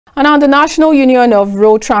And now the National Union of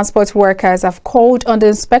Road Transport Workers have called on the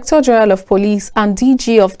Inspector General of Police and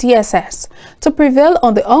DG of DSS to prevail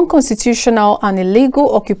on the unconstitutional and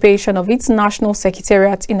illegal occupation of its National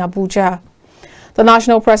Secretariat in Abuja. The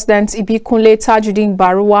National President Ibikunle Tajudeen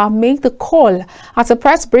Baruwa made the call at a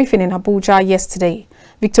press briefing in Abuja yesterday.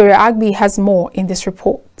 Victoria Agbi has more in this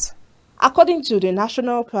report. According to the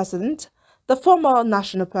National President, the former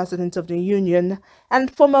National President of the Union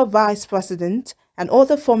and former Vice President and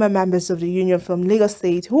other former members of the Union from Lagos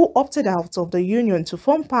State who opted out of the Union to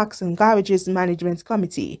form Parks and Garages Management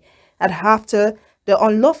Committee and after the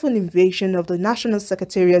unlawful invasion of the National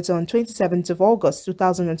Secretariat on 27th of August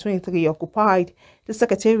 2023 occupied the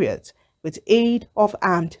Secretariat with aid of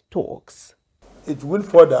armed thugs. It will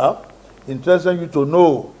further interest you to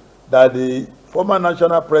know that the former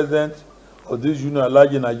National President of this Union,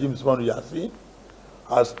 Alhaji Najim Usman Yasin,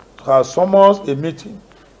 has summoned a meeting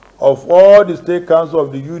of all the state councils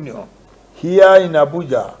of the Union here in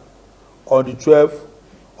Abuja on the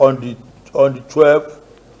 12th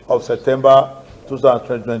of September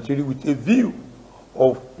 2023 with a view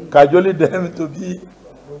of cajoling them to be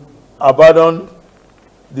abandoned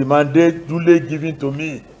the mandate duly given to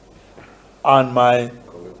me and my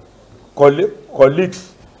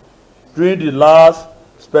colleagues during the last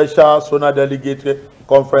special Sona Delegate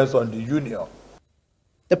Conference on the Union.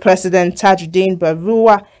 The President Tajudeen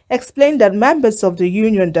Baruwa explained that members of the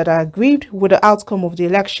Union that are aggrieved with the outcome of the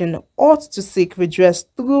election ought to seek redress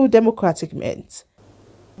through democratic means.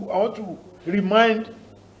 I want to remind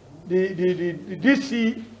the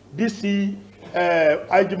DC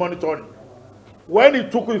IG monitoring. When he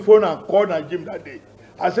took his phone and called Najim that day,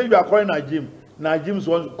 I said, you are calling Najim. Najim's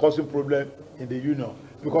one causing problem in the Union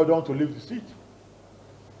because they want to leave the seat.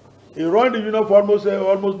 He ran the Union for almost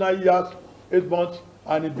 9 years, 8 months,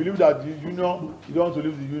 and he believed that the Union, he don't want to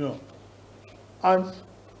leave the Union. And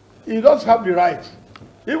he does have the right,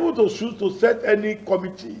 even to choose to set any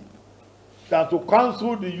committee than to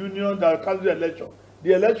cancel the Union, that cancel the election.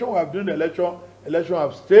 The election, we have done the election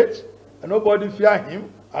of state, and nobody fear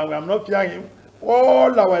him, and we are not fear him.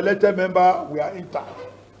 All our elected members, we are intact,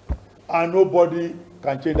 and nobody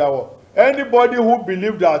can change that one. Anybody who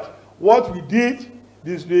believes that what we did,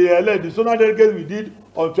 the zonal delegate we did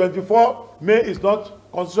on 24 May is not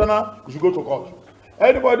constitutional, we should go to court.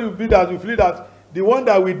 Anybody who feel that the one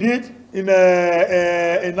that we did in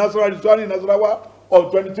Nasarawa on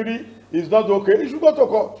 23 is not okay, you should go to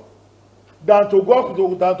court. Than to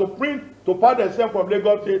part themselves from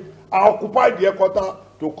Lagos State and occupy the headquarters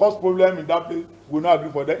to cause problem in that place, we will not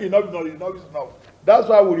agree for that. Enough. That's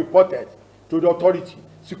why we reported to the authority,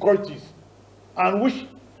 securities, and which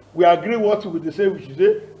we agree what we say we should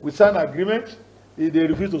say. We sign agreement, they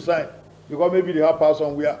refuse to sign because maybe they have power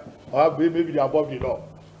somewhere, or maybe they are above the law.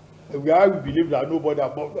 We believe that nobody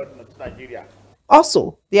above Nigeria.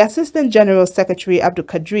 Also, the Assistant General Secretary Abdul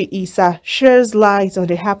Kadri Isa shares light on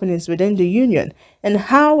the happenings within the Union and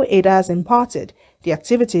how it has impacted the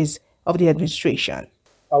activities of the administration.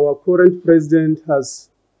 Our current president has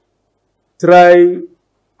tried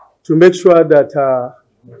to make sure that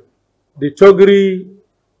the Togri,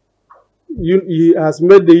 he has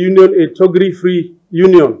made the Union a Togri-free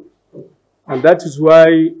Union. And that is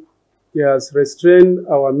why he has restrained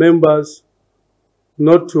our members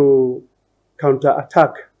not to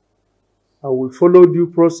counter-attack. And we follow due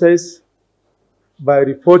process by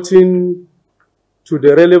reporting to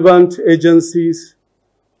the relevant agencies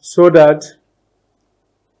so that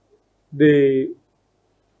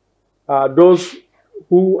those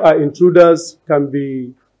who are intruders can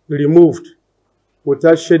be removed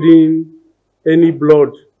without shedding any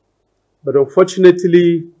blood. But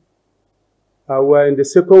unfortunately, we're in the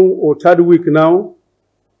second or third week now.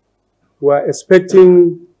 We're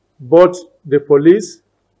expecting both the police,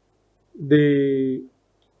 the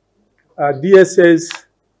DSS,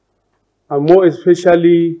 and more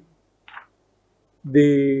especially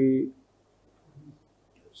the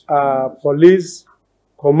police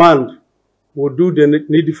command will do the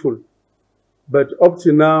needful. But up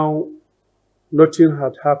to now, nothing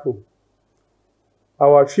had happened.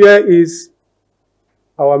 Our fear is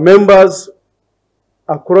our members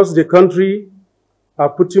across the country are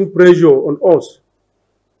putting pressure on us.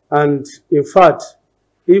 And in fact,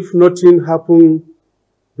 if nothing happens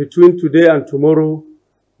between today and tomorrow,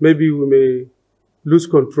 maybe we may lose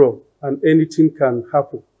control and anything can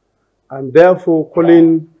happen. I'm therefore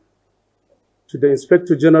calling to the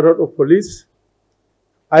Inspector General of Police,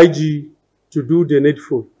 IG, to do the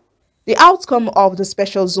needful. The outcome of the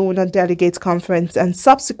Special Zonal Delegate Conference and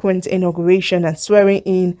subsequent inauguration and swearing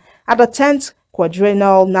in at the 10th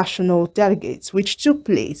Quadrennial National Delegates, which took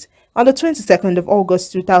place on the 22nd of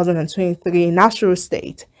August 2023 in Asuru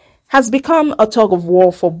State has become a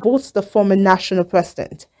tug-of-war for both the former national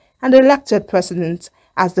president and the elected president,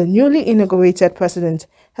 as the newly inaugurated president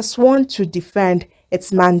has sworn to defend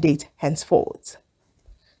its mandate henceforth.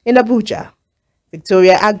 In Abuja,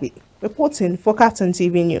 Victoria Agbi reporting for Kaftan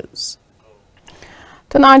TV News.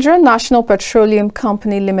 The Nigerian National Petroleum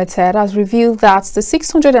Company Limited has revealed that the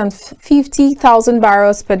 650,000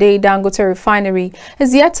 barrels per day Dangote refinery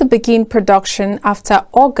is yet to begin production after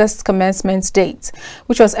August commencement date,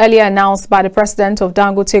 which was earlier announced by the president of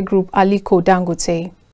Dangote Group, Aliko Dangote.